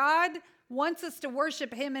that God wants us to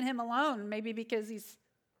worship him and him alone, maybe because he's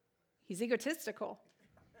egotistical.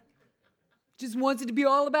 Just wants it to be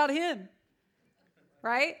all about him.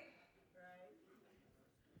 Right?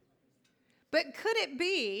 But could it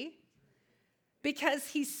be because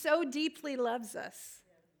he so deeply loves us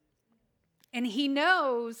and he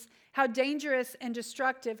knows how dangerous and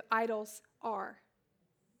destructive idols are?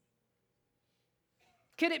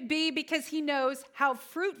 Could it be because he knows how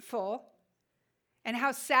fruitful and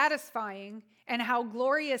how satisfying and how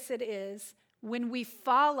glorious it is when we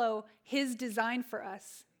follow his design for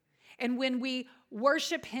us and when we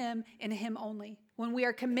worship him and him only, when we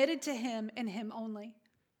are committed to him and him only?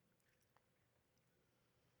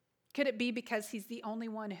 Could it be because he's the only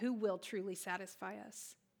one who will truly satisfy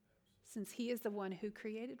us, since he is the one who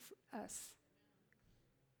created us?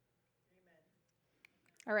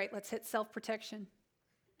 All right, let's hit self-protection.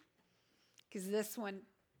 Because this one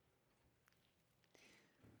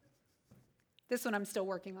This one I'm still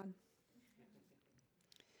working on.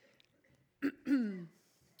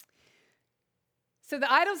 So the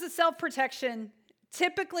idols of self-protection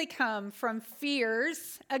typically come from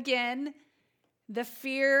fears. Again, the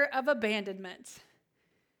fear of abandonment,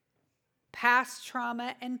 past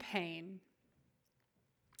trauma and pain.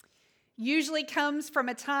 Usually comes from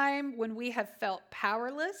a time when we have felt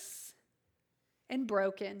powerless and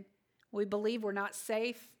broken. We believe we're not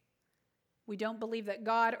safe. We don't believe that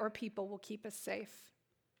God or people will keep us safe.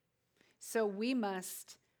 So we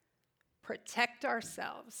must protect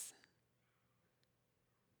ourselves.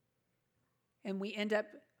 And we end up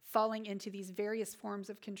falling into these various forms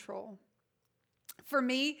of control. For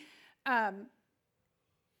me,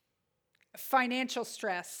 financial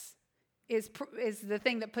stress is the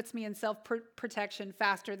thing that puts me in self-protection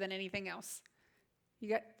faster than anything else.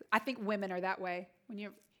 I think women are that way.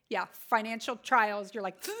 Financial trials, you're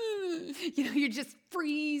like, you just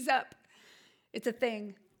freeze up. It's a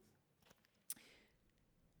thing.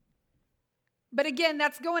 But again,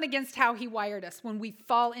 that's going against how he wired us when we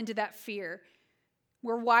fall into that fear.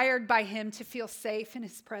 We're wired by him to feel safe in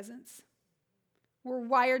his presence. We're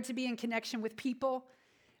wired to be in connection with people,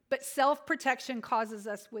 but self-protection causes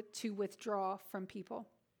us to withdraw from people.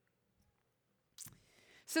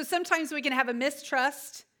 So sometimes we can have a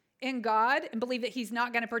mistrust in God and believe that he's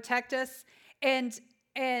not going to protect us, and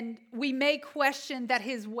we may question that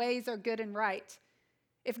his ways are good and right.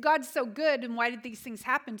 If God's so good, then why did these things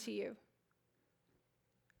happen to you?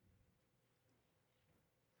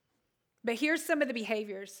 But here's some of the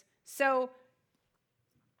behaviors. So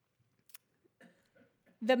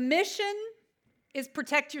the mission is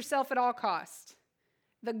protect yourself at all costs.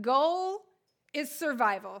 The goal is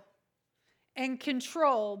survival. And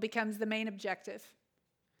control becomes the main objective.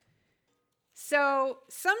 So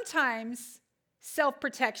sometimes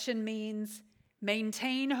self-protection means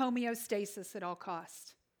maintain homeostasis at all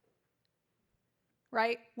costs.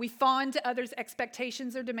 Right? We fawn to others'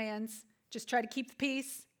 expectations or demands. Just try to keep the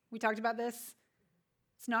peace. We talked about this.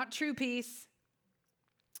 It's not true peace.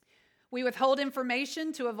 We withhold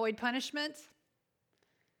information to avoid punishment.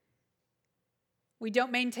 We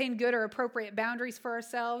don't maintain good or appropriate boundaries for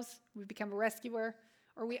ourselves. We become a rescuer,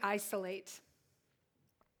 or we isolate.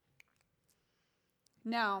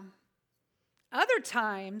 Now, other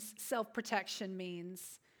times, self-protection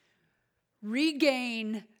means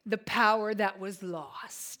regain the power that was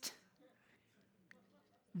lost.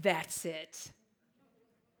 That's it.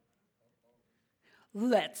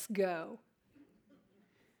 Let's go.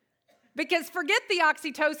 Because forget the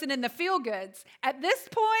oxytocin and the feel-goods. At this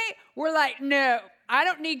point, we're like, no, I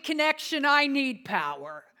don't need connection, I need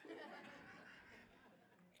power.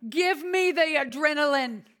 Give me the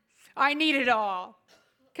adrenaline. I need it all.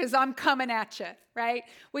 Because I'm coming at you, right?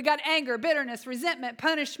 We got anger, bitterness, resentment,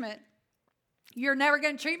 punishment. You're never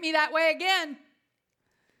going to treat me that way again.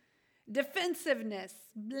 Defensiveness,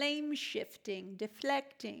 blame shifting,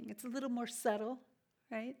 deflecting. It's a little more subtle,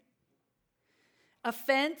 right?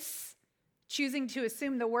 Offense, choosing to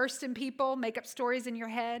assume the worst in people, make up stories in your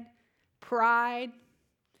head. Pride.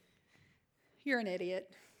 You're an idiot.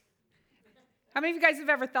 How many of you guys have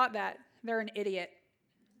ever thought that? They're an idiot.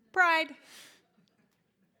 Pride.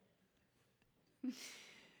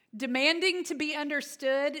 Demanding to be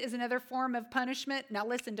understood is another form of punishment. Now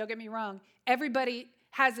listen, don't get me wrong. Everybody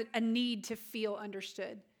has a need to feel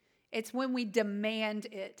understood. It's when we demand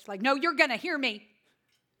it. Like, no, you're going to hear me.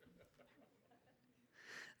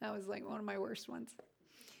 That was like one of my worst ones.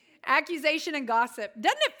 Accusation and gossip.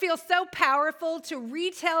 Doesn't it feel so powerful to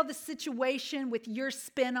retell the situation with your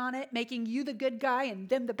spin on it, making you the good guy and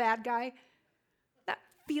them the bad guy? That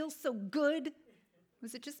feels so good.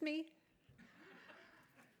 Was it just me?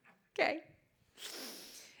 Okay.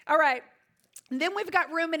 All right. And then we've got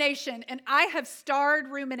rumination, and I have starred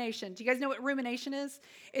rumination. Do you guys know what rumination is?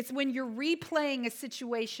 It's when you're replaying a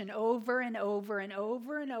situation over and over and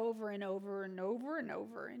over and over and over and over and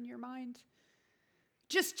over in your mind.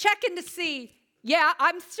 Just checking to see, yeah,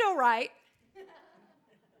 I'm still right.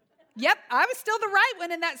 Yep, I was still the right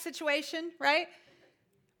one in that situation, right?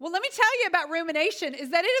 Well, let me tell you about rumination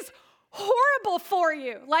is that it is horrible for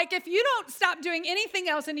you. Like if you don't stop doing anything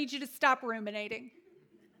else, I need you to stop ruminating.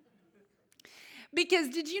 Because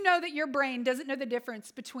did you know that your brain doesn't know the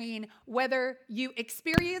difference between whether you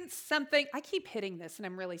experience something? I keep hitting this and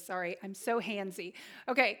I'm really sorry. I'm so handsy.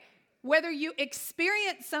 Okay, whether you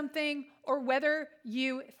experience something or whether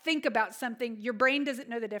you think about something, your brain doesn't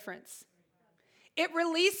know the difference. It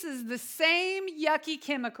releases the same yucky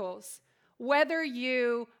chemicals, whether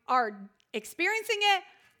you are experiencing it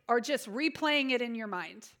or just replaying it in your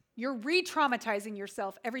mind. You're re-traumatizing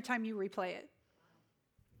yourself every time you replay it.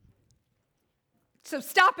 So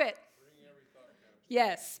stop it.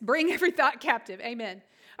 Yes, bring every thought captive. Amen.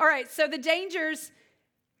 All right, so the dangers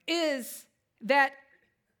is that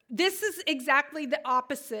this is exactly the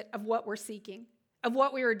opposite of what we're seeking, of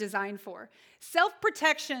what we were designed for.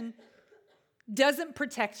 Self-protection doesn't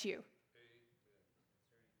protect you.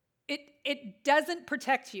 It doesn't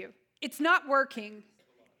protect you. It's not working.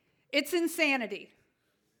 It's insanity.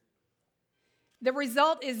 The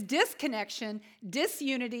result is disconnection,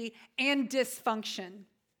 disunity, and dysfunction.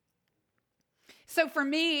 So for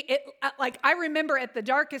me, I remember at the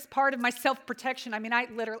darkest part of my self-protection, I mean, I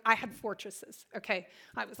had fortresses, okay?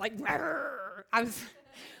 I was like, "Rrr." I was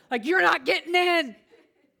like, you're not getting in.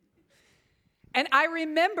 And I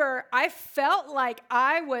remember I felt like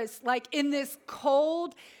I was like in this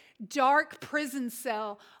cold, dark prison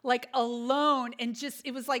cell, like alone, and just,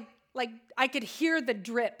 it was like I could hear the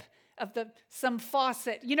drip of some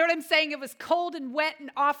faucet. You know what I'm saying? It was cold and wet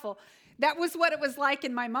and awful. That was what it was like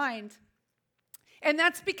in my mind. And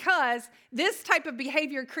that's because this type of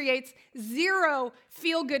behavior creates zero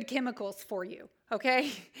feel-good chemicals for you,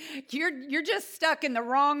 okay? You're just stuck in the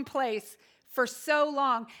wrong place for so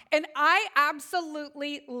long. And I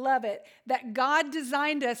absolutely love it that God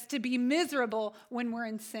designed us to be miserable when we're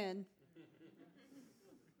in sin.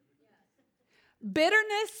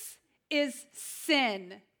 Bitterness is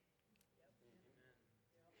sin.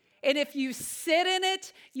 And if you sit in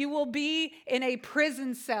it, you will be in a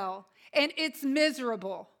prison cell. And it's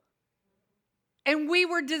miserable. And we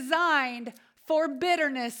were designed for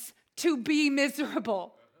bitterness to be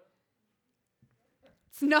miserable.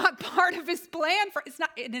 It's not part of his plan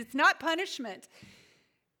it's not punishment.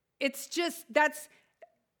 It's just that's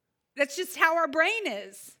just how our brain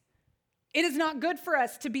is. It is not good for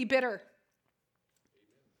us to be bitter.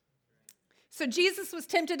 So Jesus was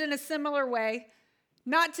tempted in a similar way,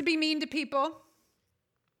 not to be mean to people,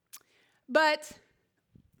 but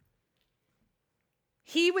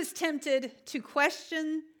he was tempted to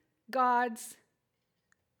question God's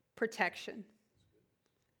protection.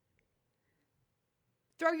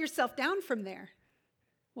 Throw yourself down from there.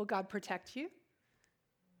 Will God protect you? It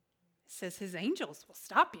says his angels will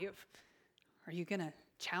stop you. Are you going to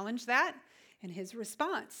challenge that? And his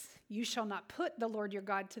response, you shall not put the Lord your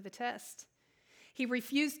God to the test. He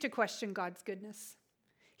refused to question God's goodness.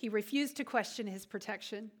 He refused to question his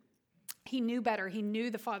protection. He knew better. He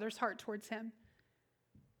knew the Father's heart towards him.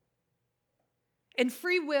 And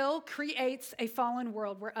free will creates a fallen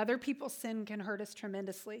world where other people's sin can hurt us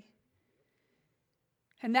tremendously.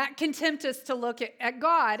 And that can tempt us to look at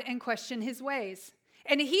God and question his ways.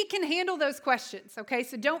 And he can handle those questions, okay?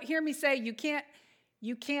 So don't hear me say you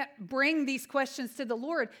can't bring these questions to the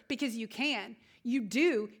Lord, because you can. You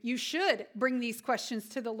do. You should bring these questions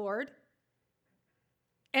to the Lord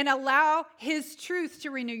and allow his truth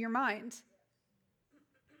to renew your mind.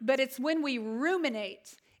 But it's when we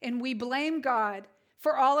ruminate and we blame God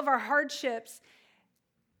for all of our hardships,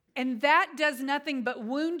 and that does nothing but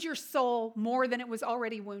wound your soul more than it was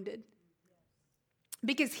already wounded.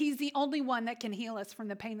 Because he's the only one that can heal us from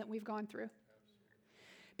the pain that we've gone through.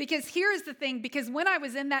 Because here is the thing, because when I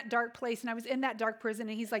was in that dark place and I was in that dark prison,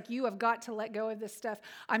 and he's like, you have got to let go of this stuff.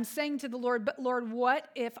 I'm saying to the Lord, but Lord, what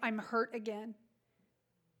if I'm hurt again?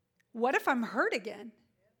 What if I'm hurt again?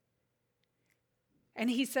 And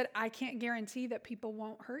he said, I can't guarantee that people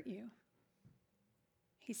won't hurt you.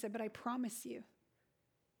 He said, but I promise you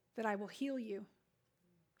that I will heal you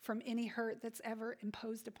from any hurt that's ever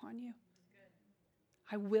imposed upon you.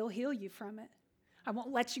 I will heal you from it. I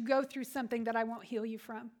won't let you go through something that I won't heal you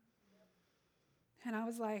from. And I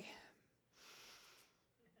was like,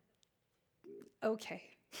 okay.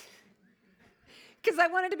 Because I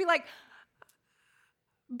wanted to be like,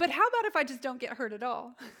 but how about if I just don't get hurt at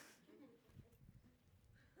all?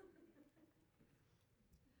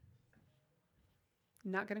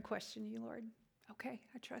 I'm not going to question you, Lord. Okay,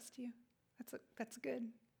 I trust you. That's good.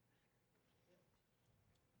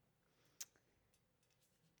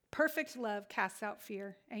 Perfect love casts out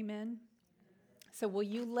fear. Amen. So will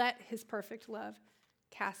you let his perfect love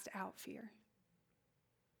cast out fear?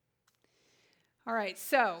 All right,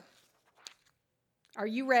 so are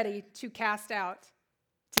you ready to cast out,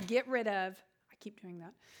 to get rid of? I keep doing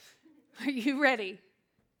that. Are you ready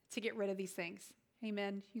to get rid of these things?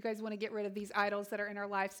 Amen. You guys want to get rid of these idols that are in our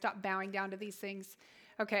life? Stop bowing down to these things.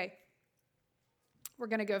 Okay. We're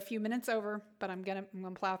going to go a few minutes over, but I'm going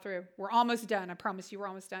to plow through. We're almost done. I promise you we're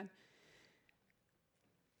almost done.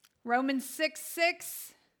 Romans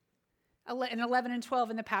 6:6 and 11 and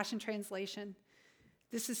 12 in the Passion Translation.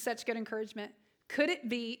 This is such good encouragement. Could it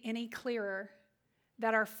be any clearer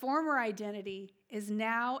that our former identity is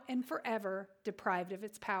now and forever deprived of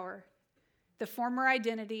its power? the former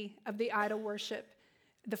identity of the idol worship,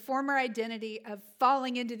 the former identity of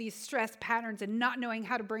falling into these stress patterns and not knowing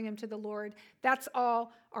how to bring them to the Lord. That's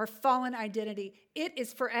all our fallen identity. It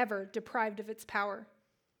is forever deprived of its power.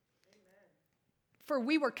 For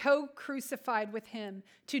we were co-crucified with him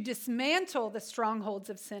to dismantle the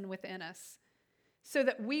strongholds of sin within us, so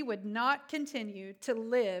that we would not continue to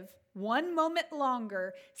live one moment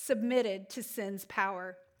longer submitted to sin's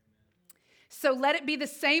power. So let it be the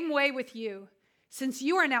same way with you. Since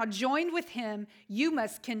you are now joined with him, you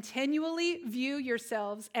must continually view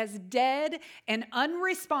yourselves as dead and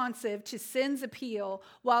unresponsive to sin's appeal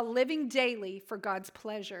while living daily for God's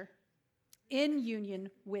pleasure, in union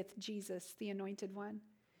with Jesus, the Anointed One.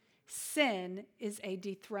 Sin is a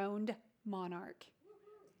dethroned monarch.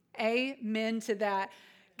 Amen to that.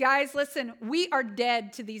 Guys, listen, we are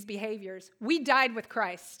dead to these behaviors. We died with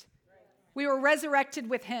Christ. We were resurrected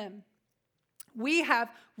with him. We have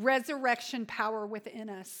resurrection power within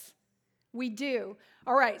us. We do.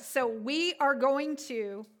 All right, so we are going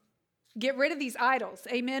to get rid of these idols.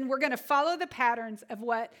 Amen. We're going to follow the patterns of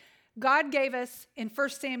what God gave us in 1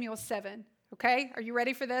 Samuel 7. Okay, are you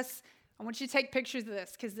ready for this? I want you to take pictures of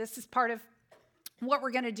this because this is part of what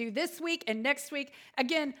we're going to do this week and next week.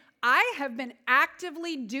 Again, I have been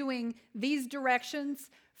actively doing these directions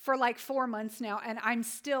for like 4 months now, and I'm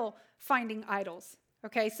still finding idols.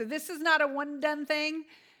 Okay, so this is not a one-done thing.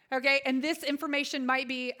 Okay, and this information might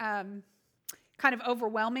be kind of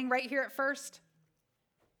overwhelming right here at first,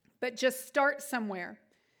 but just start somewhere.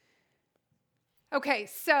 Okay,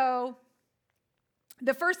 so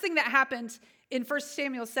the first thing that happened in 1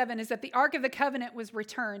 Samuel 7 is that the Ark of the Covenant was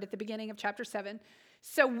returned at the beginning of chapter 7.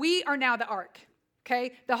 So we are now the Ark,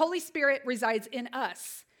 okay? The Holy Spirit resides in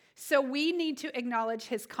us. So we need to acknowledge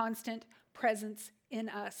his constant presence in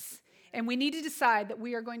us. And we need to decide that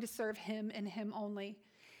we are going to serve him and him only.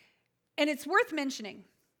 And it's worth mentioning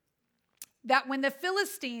that when the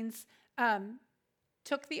Philistines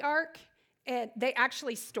took the Ark, and they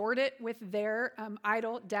actually stored it with their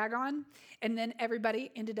idol Dagon, and then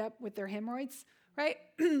everybody ended up with their hemorrhoids, right?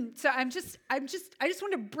 So I just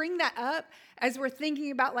want to bring that up as we're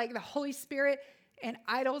thinking about like the Holy Spirit and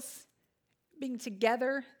idols being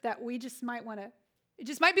together, that we just might want to, it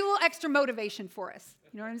just might be a little extra motivation for us.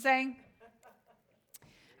 You know what I'm saying?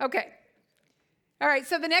 Okay. All right,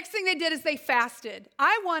 so the next thing they did is they fasted.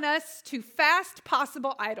 I want us to fast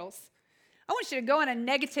possible idols. I want you to go on a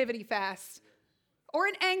negativity fast, or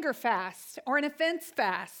an anger fast, or an offense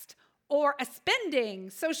fast, or a spending,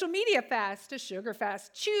 social media fast, a sugar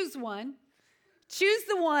fast. Choose one. Choose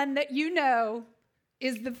the one that you know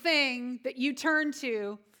is the thing that you turn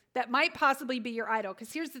to that might possibly be your idol.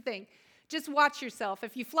 Because here's the thing. Just watch yourself.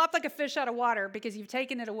 If you flop like a fish out of water because you've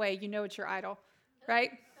taken it away, you know it's your idol,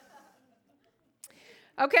 right?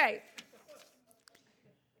 Okay.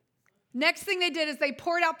 Next thing they did is they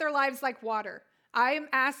poured out their lives like water. I am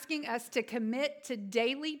asking us to commit to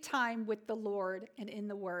daily time with the Lord and in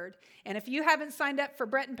the Word. And if you haven't signed up for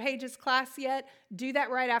Brett and Paige's class yet, do that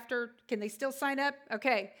right after. Can they still sign up?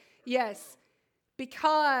 Okay. Yes.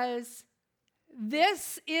 Because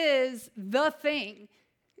this is the thing.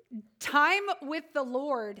 Time with the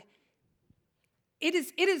Lord.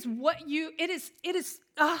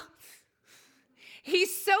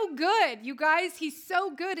 He's so good, you guys. He's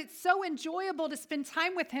so good. It's so enjoyable to spend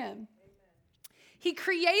time with him. Amen. He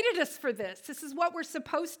created us for this. This is what we're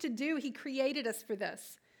supposed to do. He created us for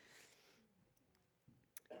this.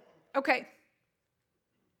 Okay.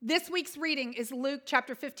 This week's reading is Luke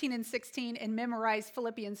chapter 15 and 16, and memorize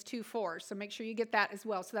Philippians 2:4. So make sure you get that as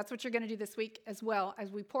well. So that's what you're going to do this week as well.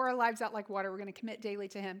 As we pour our lives out like water, we're going to commit daily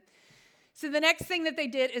to him. So the next thing that they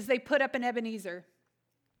did is they put up an Ebenezer.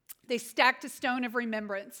 They stacked a stone of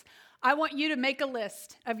remembrance. I want you to make a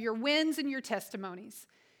list of your wins and your testimonies.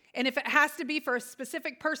 And if it has to be for a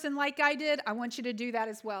specific person like I did, I want you to do that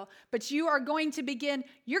as well. But you are going to begin,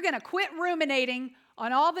 you're going to quit ruminating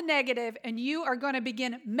on all the negative, and you are going to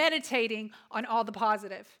begin meditating on all the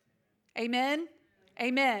positive. Amen?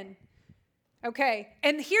 Amen. Okay,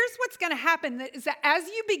 and here's what's going to happen is that as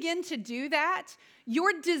you begin to do that,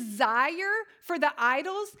 your desire for the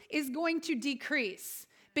idols is going to decrease.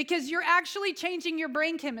 Because you're actually changing your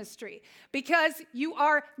brain chemistry. Because you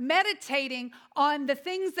are meditating on the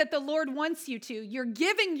things that the Lord wants you to. You're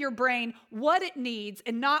giving your brain what it needs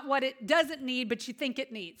and not what it doesn't need, but you think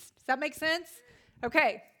it needs. Does that make sense?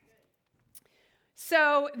 Okay.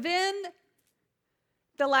 So then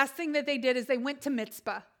the last thing that they did is they went to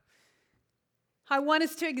Mitzvah. I want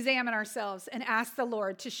us to examine ourselves and ask the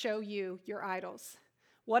Lord to show you your idols.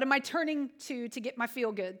 What am I turning to get my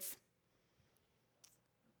feel-goods?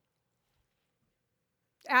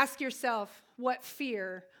 Ask yourself, What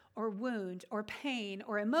fear or wound or pain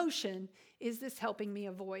or emotion is this helping me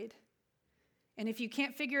avoid? And if you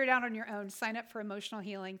can't figure it out on your own, sign up for emotional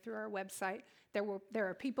healing through our website. There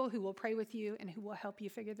are people who will pray with you and who will help you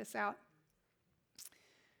figure this out.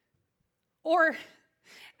 Or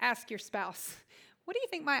ask your spouse, what do you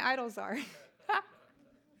think my idols are?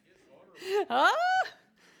 Oh,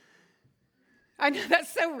 I know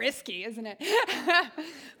that's so risky, isn't it?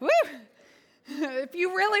 Woo! If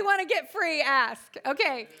you really want to get free, ask.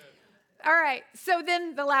 Okay. All right. So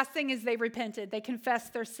then the last thing is they repented. They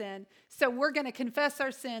confessed their sin. So we're going to confess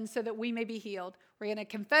our sin so that we may be healed. We're going to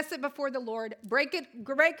confess it before the Lord, break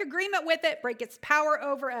agreement with it, break its power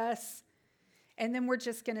over us. And then we're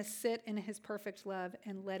just going to sit in his perfect love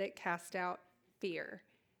and let it cast out fear.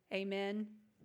 Amen.